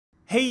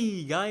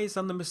Hey guys,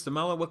 I'm the Mr.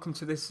 Mower. Welcome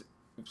to this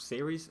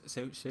series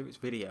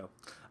video.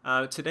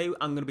 Today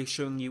I'm going to be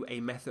showing you a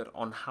method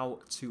on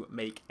how to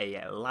make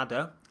a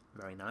ladder,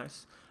 very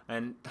nice,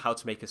 and how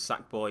to make a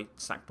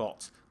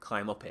sackbot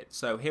climb up it.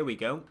 So here we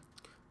go,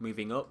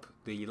 moving up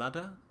the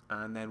ladder,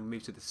 and then we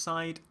move to the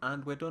side,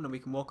 and we're done, and we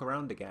can walk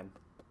around again.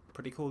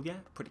 Pretty cool, yeah?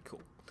 Pretty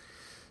cool.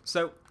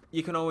 So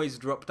you can always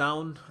drop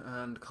down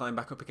and climb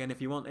back up again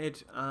if you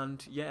wanted,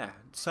 and yeah.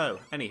 So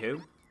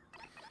anywho,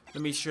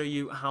 let me show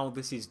you how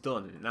this is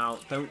done. Now,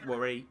 don't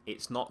worry,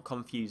 it's not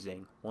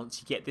confusing. Once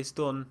you get this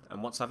done,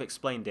 and once I've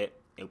explained it,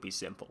 it'll be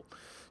simple.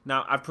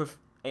 Now,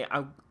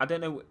 I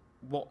don't know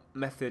what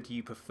method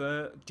you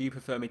prefer. Do you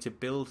prefer me to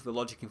build the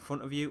logic in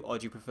front of you, or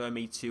do you prefer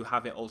me to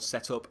have it all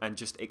set up and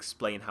just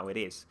explain how it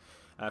is?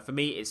 For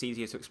me, it's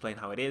easier to explain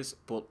how it is,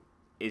 but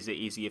is it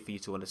easier for you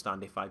to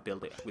understand if I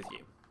build it with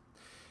you?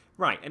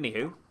 Right,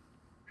 anywho,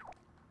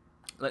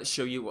 let's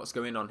show you what's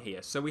going on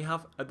here. So we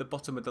have at the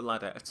bottom of the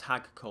ladder a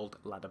tag called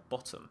ladder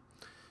bottom,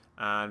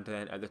 and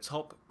then at the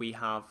top we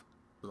have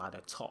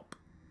ladder top,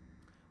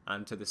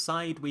 and to the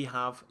side we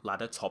have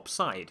ladder top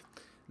side.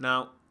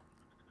 Now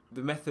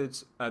the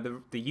methods,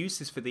 the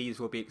uses for these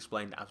will be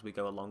explained as we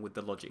go along with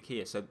the logic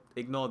here, so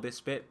ignore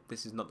this bit.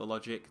 This is not the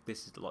logic,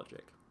 this is the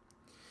logic.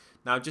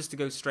 Now, just to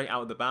go straight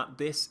out of the bat,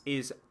 this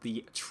is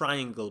the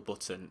triangle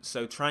button.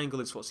 So triangle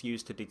is what's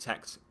used to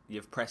detect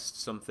you've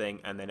pressed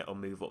something and then it'll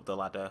move up the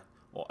ladder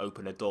or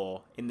open a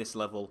door in this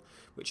level,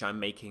 which I'm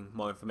making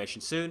more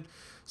information soon.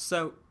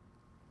 So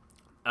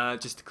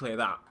just to clear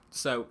that,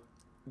 so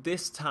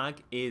this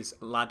tag is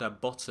ladder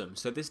bottom.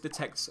 So this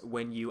detects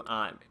when you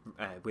are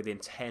within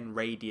 10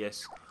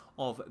 radius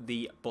of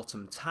the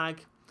bottom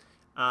tag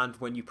and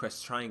when you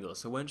press triangle.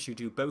 So once you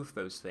do both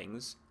those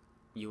things,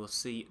 you will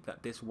see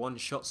that this one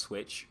shot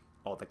switch,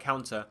 or the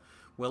counter,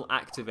 will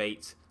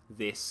activate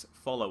this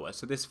follower.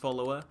 So this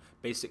follower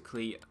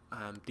basically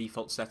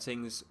default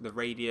settings, the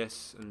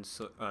radius and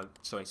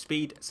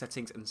speed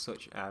settings and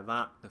such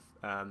that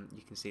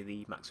you can see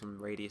the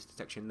maximum radius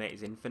detection there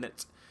is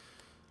infinite,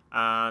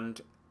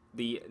 and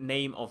the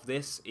name of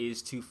this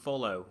is to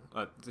follow.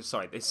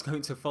 It's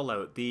going to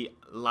follow the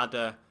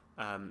ladder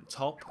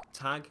top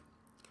tag.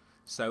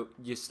 So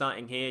you're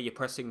starting here, you're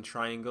pressing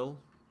triangle,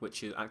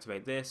 which will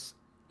activate this.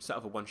 Set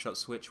up a one-shot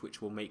switch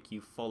which will make you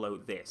follow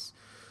this.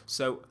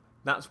 So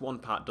that's one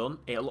part done.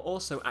 It'll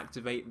also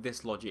activate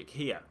this logic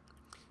here.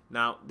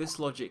 Now this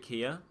logic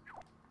here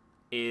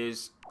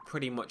is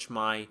pretty much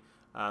my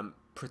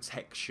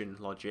protection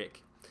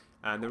logic,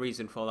 and the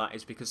reason for that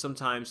is because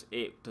sometimes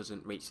it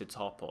doesn't reach the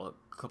top, or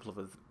a couple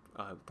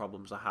of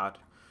problems I had,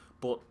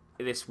 but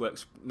this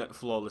works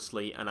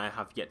flawlessly and I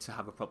have yet to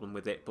have a problem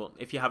with it. But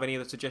if you have any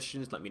other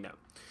suggestions, let me know.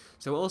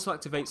 So it also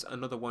activates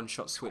another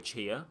one-shot switch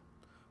here,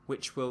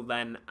 which will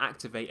then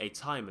activate a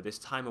timer. This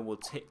timer will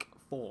tick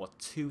for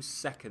 2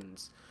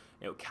 seconds.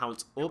 It will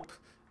count up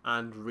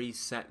and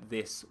reset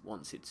this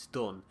once it's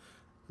done.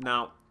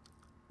 Now,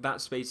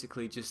 that's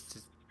basically just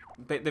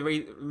the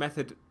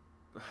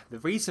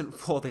reason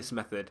for this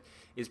method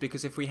is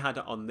because if we had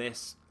it on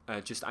this,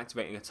 just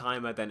activating a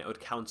timer, then it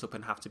would count up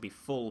and have to be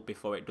full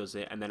before it does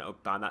it, and then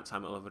by that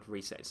time it would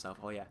reset itself.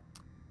 Oh yeah.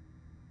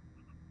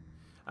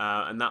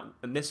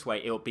 And this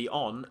way it'll be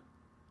on,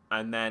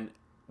 and then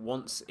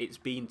once it's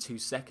been 2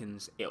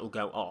 seconds, it'll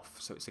go off.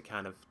 So it's a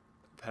kind of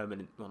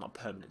permanent, well, not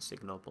permanent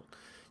signal, but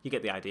you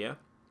get the idea.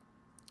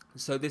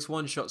 So this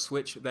one-shot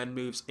switch then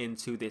moves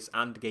into this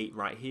AND gate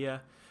right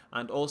here,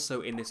 and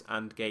also in this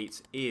AND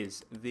gate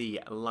is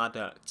the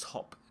ladder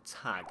top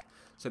tag.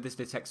 So this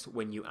detects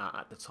when you are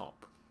at the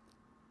top.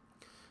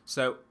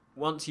 So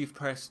once you've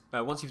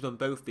done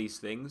both these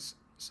things,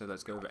 so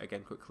let's go over it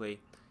again quickly.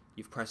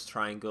 You've pressed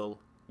triangle.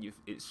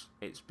 This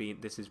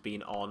has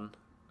been on.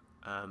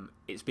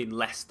 It's been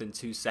less than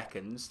 2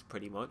 seconds,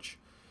 pretty much,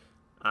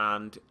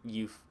 and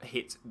you've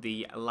hit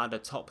the ladder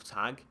top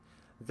tag.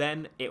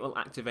 Then it will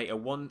activate a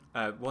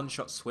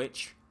one-shot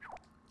switch,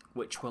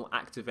 which will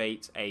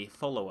activate a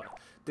follower.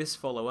 This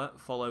follower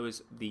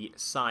follows the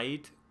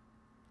side,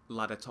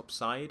 ladder top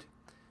side,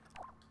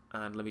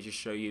 and let me just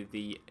show you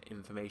the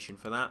information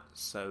for that.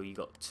 So you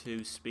got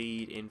 2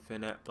 speed,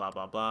 infinite, blah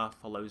blah blah,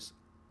 follows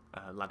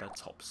ladder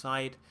top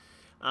side,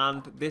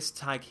 and this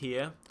tag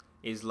here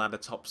is ladder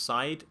top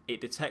side.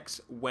 It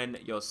detects when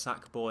your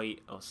sackboy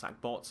or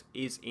sackbot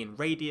is in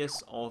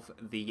radius of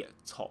the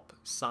top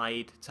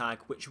side tag,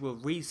 which will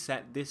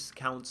reset this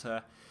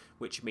counter,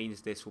 which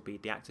means this will be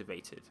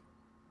deactivated.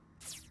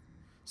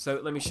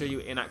 So let me show you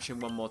in action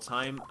one more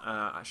time.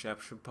 Actually, I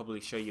should probably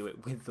show you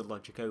it with the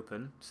logic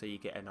open so you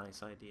get a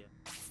nice idea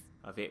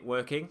of it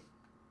working.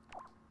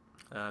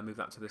 Move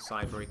that to the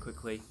side very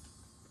quickly,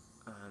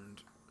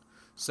 and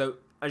so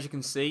as you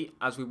can see,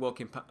 as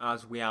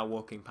we are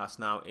walking past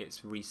now,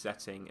 it's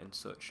resetting and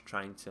such,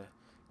 trying to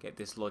get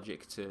this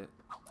logic to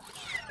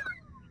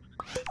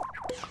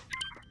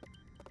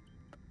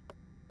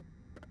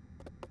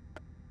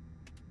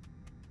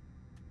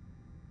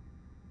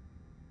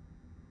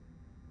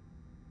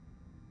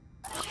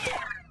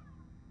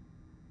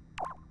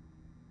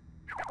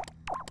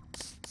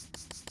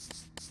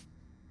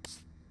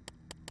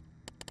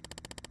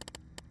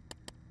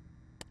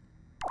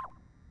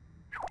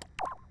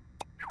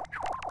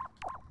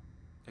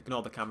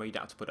Ignore the camera, you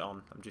don't have to put it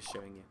on. I'm just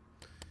showing you.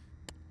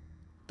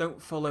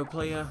 Don't follow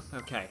player.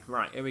 Okay,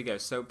 right, here we go.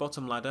 So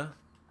bottom ladder.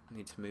 I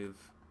need to move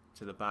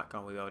to the back.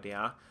 Oh, we already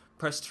are.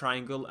 Press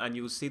triangle and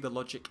you'll see the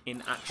logic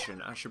in action.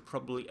 I should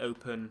probably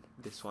open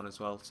this one as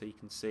well so you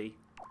can see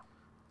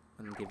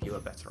and give you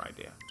a better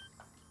idea.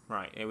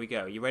 Right, here we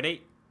go. You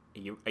ready?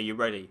 Are you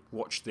ready?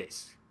 Watch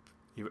this.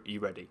 You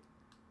ready?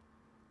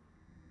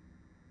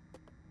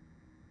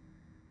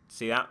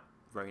 See that?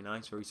 Very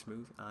nice, very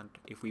smooth. And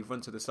if we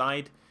run to the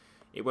side,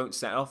 it won't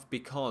set off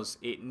because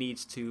it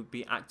needs to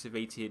be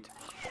activated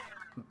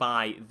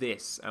by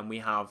this, and we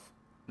have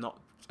not.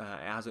 It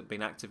hasn't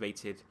been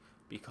activated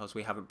because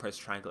we haven't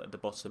pressed triangle at the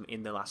bottom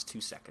in the last 2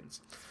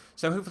 seconds.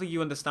 So hopefully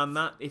you understand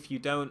that. If you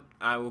don't,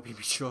 I will be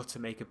sure to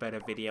make a better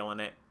video on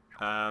it.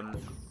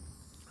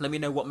 Let me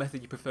know what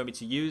method you prefer me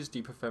to use. Do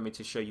you prefer me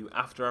to show you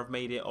after I've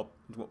made it or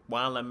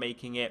while I'm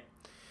making it?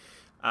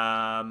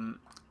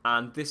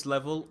 And this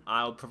level,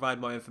 I'll provide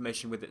more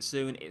information with it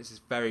soon.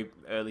 It's very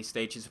early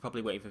stages, I'll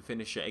probably won't even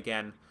finish it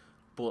again.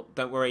 But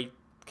don't worry,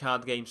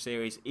 card game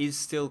series is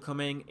still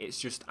coming. It's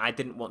just I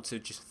didn't want to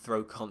just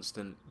throw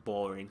constant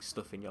boring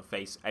stuff in your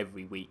face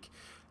every week.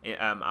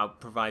 I'll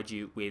provide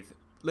you with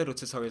little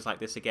tutorials like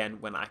this again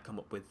when I come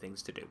up with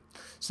things to do.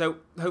 So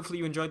hopefully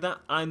you enjoyed that.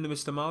 I'm the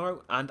Mr.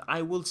 Morrow, and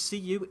I will see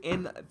you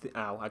in the,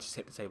 ow, I just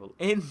hit the table,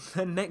 in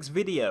the next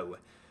video.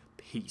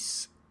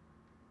 Peace.